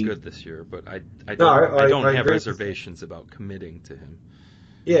hasn't been as good this year, but I don't have reservations about committing to him.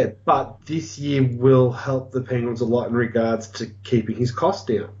 Yeah, but this year will help the Penguins a lot in regards to keeping his cost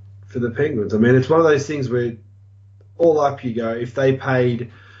down for the Penguins. I mean, it's one of those things where all up you go. If they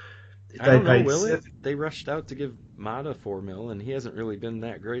paid... They rushed out to give Mata $4 million, and he hasn't really been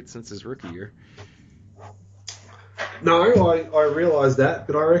that great since his rookie year. No, I realise that,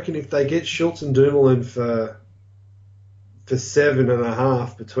 but I reckon if they get Schultz and Dumoulin for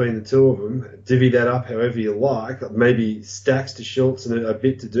 7.5 between the two of them, divvy that up however you like, maybe stacks to Schultz and a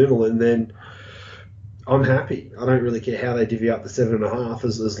bit to Dumoulin, then I'm happy. I don't really care how they divvy up the 7.5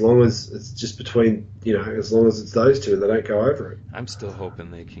 as long as it's just between, as long as it's those two and they don't go over it. I'm still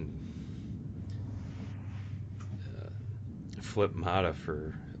hoping they can flip Mata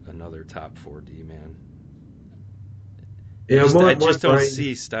for another top 4D man. Yeah, I just don't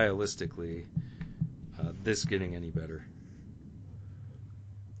see stylistically this getting any better.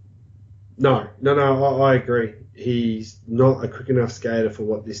 No, I agree. He's not a quick enough skater for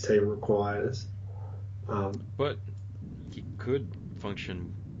what this team requires. But he could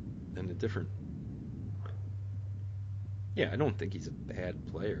function in a different... Yeah, I don't think he's a bad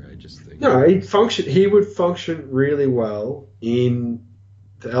player. I just think... No, he would function really well in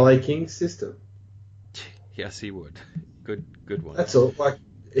the LA Kings system. Yes, he would. Good one. That's all. Like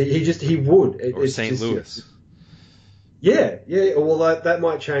he would. Or St. Louis. Yeah. Well, that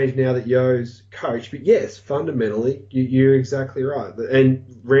might change now that Yo's coach. But yes, fundamentally, you're exactly right.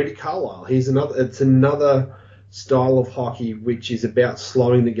 And Randy Carlyle, it's another style of hockey which is about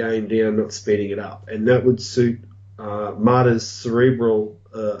slowing the game down, not speeding it up, and that would suit Mata's cerebral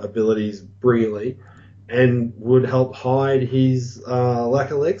abilities brilliantly, and would help hide his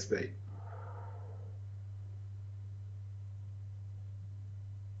lack of leg speed.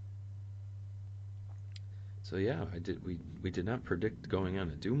 So yeah, we did not predict going on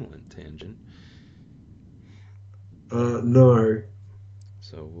a Dumoulin tangent. No.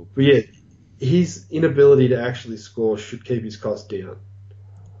 But yeah, his inability to actually score should keep his cost down.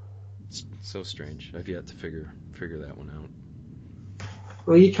 So strange. I've yet to figure that one out.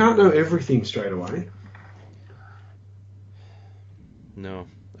 Well, you can't know everything straight away. No,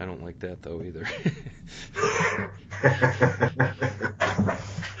 I don't like that though either.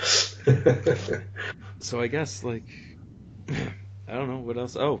 So I guess like I don't know what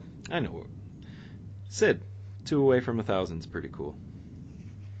else. Oh, I know. Sid, 2 away from 1,000 is pretty cool.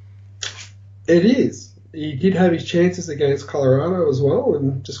 It is. He did have his chances against Colorado as well,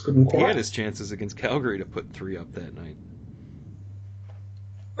 and just couldn't He had quite. his chances against Calgary to put 3 up that night.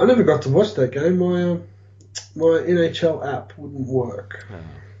 I never got to watch that game. My NHL app wouldn't work.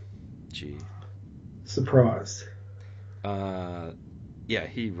 Gee. Surprised. Yeah,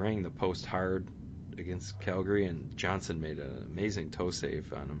 he rang the post hard against Calgary, and Johnson made an amazing toe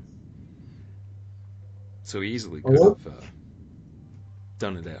save on him. So he easily could have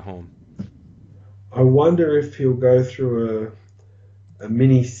done it at home. I wonder if he'll go through a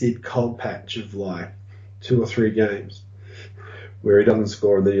mini Sid cold patch of like 2 or 3 games where he doesn't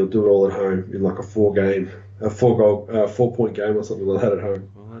score, and then he'll do it all at home in like a 4-point game or something like that at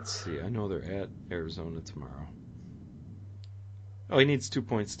home. Well, let's see. I know they're at Arizona tomorrow. Oh, he needs 2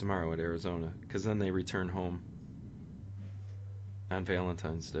 points tomorrow at Arizona, because then they return home on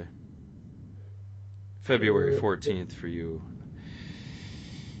Valentine's Day. February 14th for you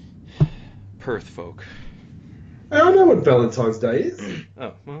Perth folk. I don't know what Valentine's Day is.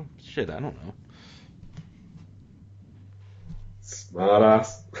 Oh, well, shit, I don't know. Smart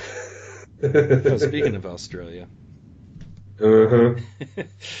ass. Oh, speaking of Australia. Uh-huh.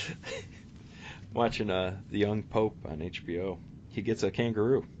 Watching The Young Pope on HBO. He gets a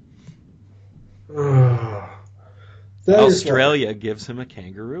kangaroo. Australia gives him a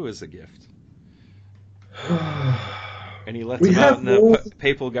kangaroo as a gift. And he lets him out in the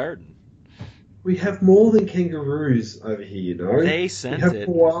papal garden. We have more than kangaroos over here, you know. They sent it.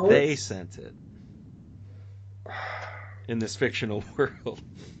 Koalas. They sent it. In this fictional world.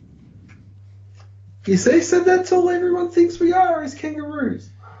 You see, so that's all everyone thinks we are, is kangaroos.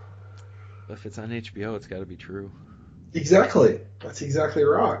 If it's on HBO, it's got to be true. Exactly. That's exactly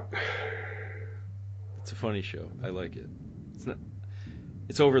right. It's a funny show. I like it.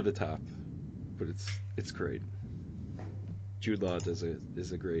 It's over the top, but it's great. Jude Law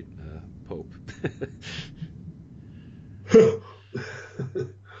is a great Pope. Oh,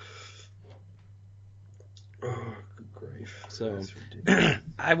 good grief. So,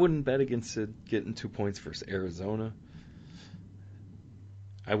 I wouldn't bet against Sid getting 2 points versus Arizona.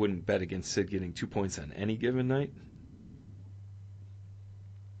 I wouldn't bet against Sid getting 2 points on any given night.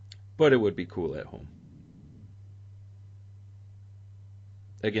 But it would be cool at home.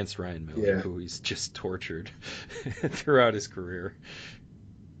 Against Ryan Miller, who he's just tortured throughout his career.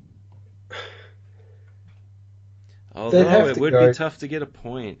 Although it would be tough to get a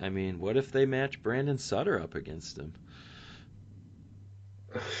point. I mean, what if they match Brandon Sutter up against him?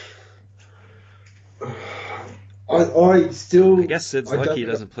 I guess Sid's lucky he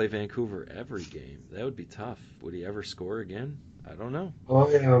doesn't play Vancouver every game. That would be tough. Would he ever score again? I don't know.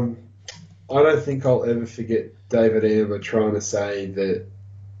 I don't think I'll ever forget David Amber trying to say that.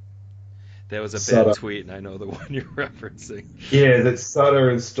 That was a bad tweet, and I know the one you're referencing. Yeah, that Sutter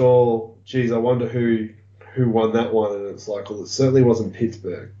and Stahl. Geez, I wonder who won that one, and it's like, well, it certainly wasn't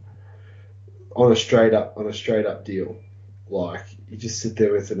Pittsburgh. On a straight up deal, like you just sit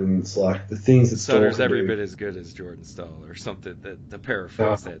there with it, and it's like the things that Sutter's every bit as good as Jordan Stahl, or something. That to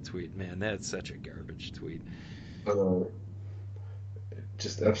paraphrase that tweet, man, that's such a garbage tweet. I know.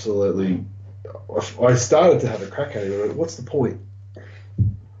 Just absolutely. I started to have a crack at him. And what's the point?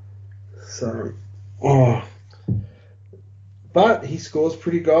 So, but he scores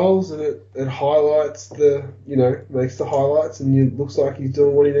pretty goals, and it highlights makes the highlights, and it looks like he's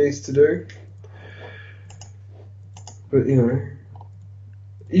doing what he needs to do. But you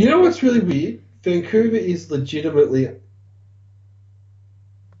know what's really weird? Vancouver is legitimately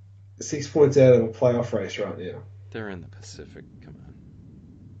 6 points out of a playoff race right now. They're in the Pacific. Come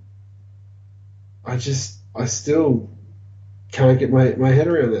on. I still can't get my head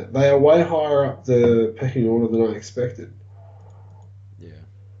around that. They are way higher up the pecking order than I expected. Yeah.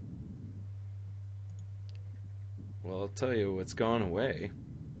 Well, I'll tell you what's gone away.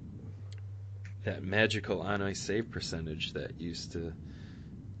 That magical on-ice save percentage that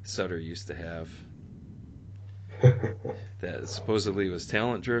Sutter used to have. That supposedly was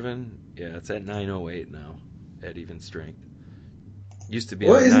talent-driven. Yeah, it's at 908 now, at even strength. Used to be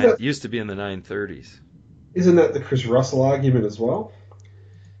in the 930s. Isn't that the Chris Russell argument as well?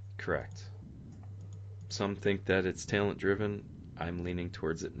 Correct. Some think that it's talent-driven. I'm leaning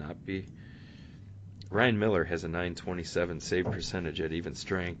towards it not be. Ryan Miller has a 927 save percentage at even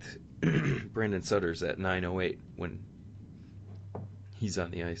strength. Brandon Sutter's at 908 when he's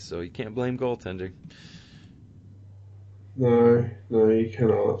on the ice, so you can't blame goaltending. No, you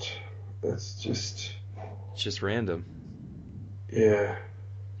cannot. That's just... It's just random. Yeah.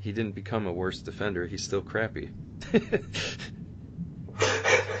 He didn't become a worse defender. He's still crappy.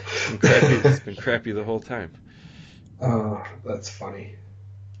 It's been crappy the whole time. Oh, that's funny.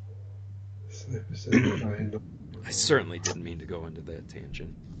 I certainly didn't mean to go into that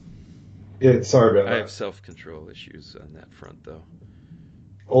tangent. Yeah, sorry about I that. have self-control issues on that front, though.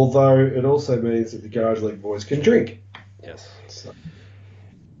 Although it also means that the Garage League boys can drink. Yes. So.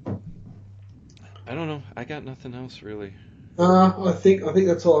 I don't know. I got nothing else, really. I think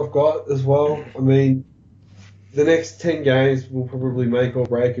that's all I've got as well. I mean, the next 10 games will probably make or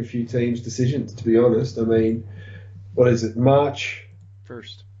break a few teams' decisions, to be honest. I mean, what is it, March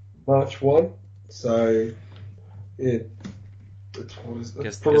 1? So, yeah, that's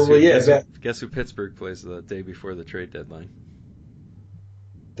probably, Guess who Pittsburgh plays the day before the trade deadline?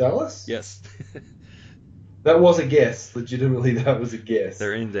 Dallas? Yes. That was a guess. Legitimately, that was a guess.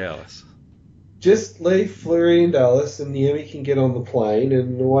 They're in Dallas. Just leave Fleury in Dallas and Niemi can get on the plane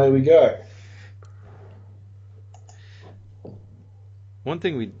and away we go. One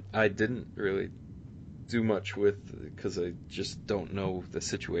thing I didn't really do much with, because I just don't know the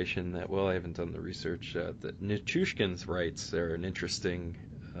situation that well. I haven't done the research. That Nichushkin's rights are an interesting.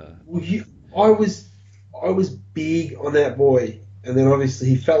 I was big on that boy, and then obviously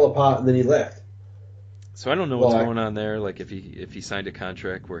he fell apart and then he left. So I don't know what's going on there. Like if he signed a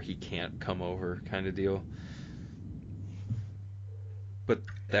contract where he can't come over, kind of deal. But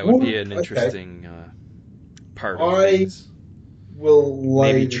that would be an interesting part of things. Will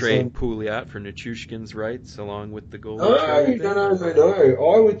maybe trade Pouliot for Nichushkin's rights along with the goalie trade.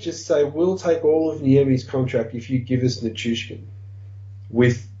 No. I would just say we'll take all of Niemi's contract if you give us Nichushkin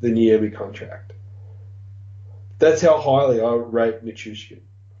with the Niemi contract. That's how highly I rate Nichushkin.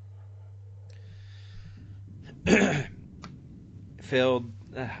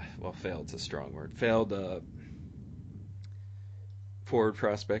 Failed's a strong word. Failed forward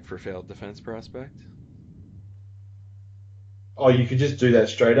prospect for failed defense prospect. Oh, you could just do that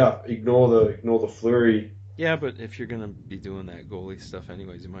straight up. Ignore the Fleury. Yeah, but if you're gonna be doing that goalie stuff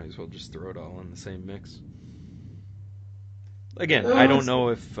anyways, you might as well just throw it all in the same mix. Again, I don't know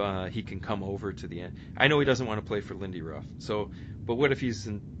if he can come over to the end. I know he doesn't want to play for Lindy Ruff. But what if his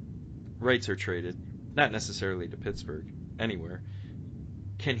rights are traded? Not necessarily to Pittsburgh, anywhere.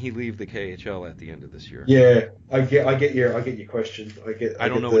 Can he leave the KHL at the end of this year? Yeah, I get your question. I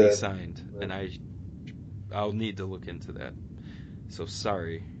don't know what he signed, and I'll need to look into that. So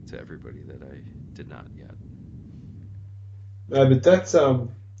sorry to everybody that I did not yet. No, but that's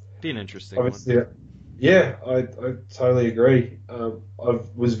be an interesting obviously, one. Yeah, I totally agree. I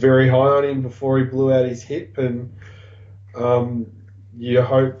was very high on him before he blew out his hip, and you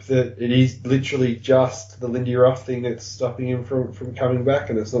hope that it is literally just the Lindy Ruff thing that's stopping him from coming back,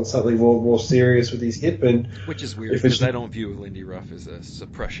 and it's not something more serious with his hip. And which is weird because I don't view Lindy Ruff as a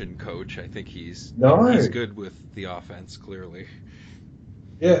suppression coach. I think he's good with the offense, clearly.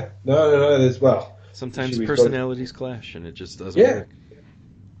 Yeah, no. There's sometimes personalities clash, and it just doesn't work.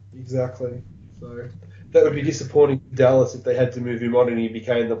 Exactly. So that would be disappointing for Dallas if they had to move him on and he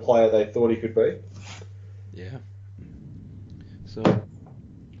became the player they thought he could be. Yeah. So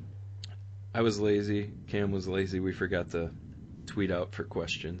I was lazy. Cam was lazy. We forgot to tweet out for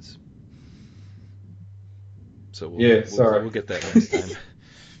questions. So we'll get that next time.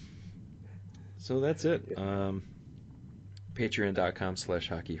 So that's it.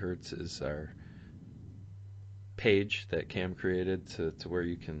 Patreon.com/hockeyhurts is our page that Cam created to where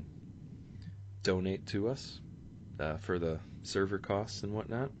you can donate to us for the server costs and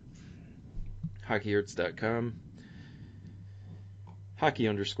whatnot. Hockeyhurts.com.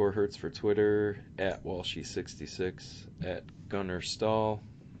 Hockey_Hurts for Twitter, at Walshy66, at Gunnar Stahl,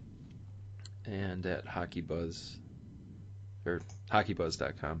 and at HockeyBuzz, or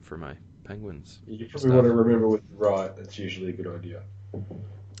HockeyBuzz.com for my Penguins. You probably want to remember what you write. That's usually a good idea.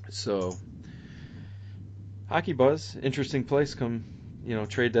 So, HockeyBuzz, interesting place come,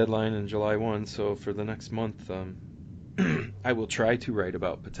 trade deadline in July 1. So for the next month, I will try to write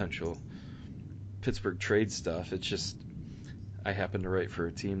about potential Pittsburgh trade stuff. It's just I happen to write for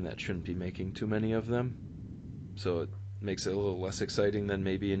a team that shouldn't be making too many of them, so it makes it a little less exciting than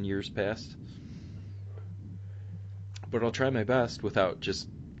maybe in years past. But I'll try my best without just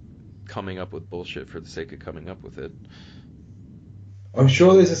coming up with bullshit for the sake of coming up with it. I'm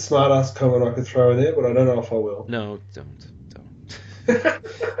sure there's a smart ass comment I could throw in there, but I don't know if I will. No, don't.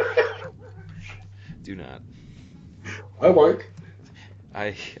 Do not. I won't.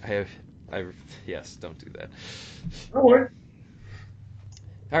 I have yes, don't do that. All right.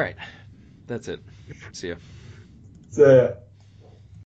 All right, that's it. See ya. So.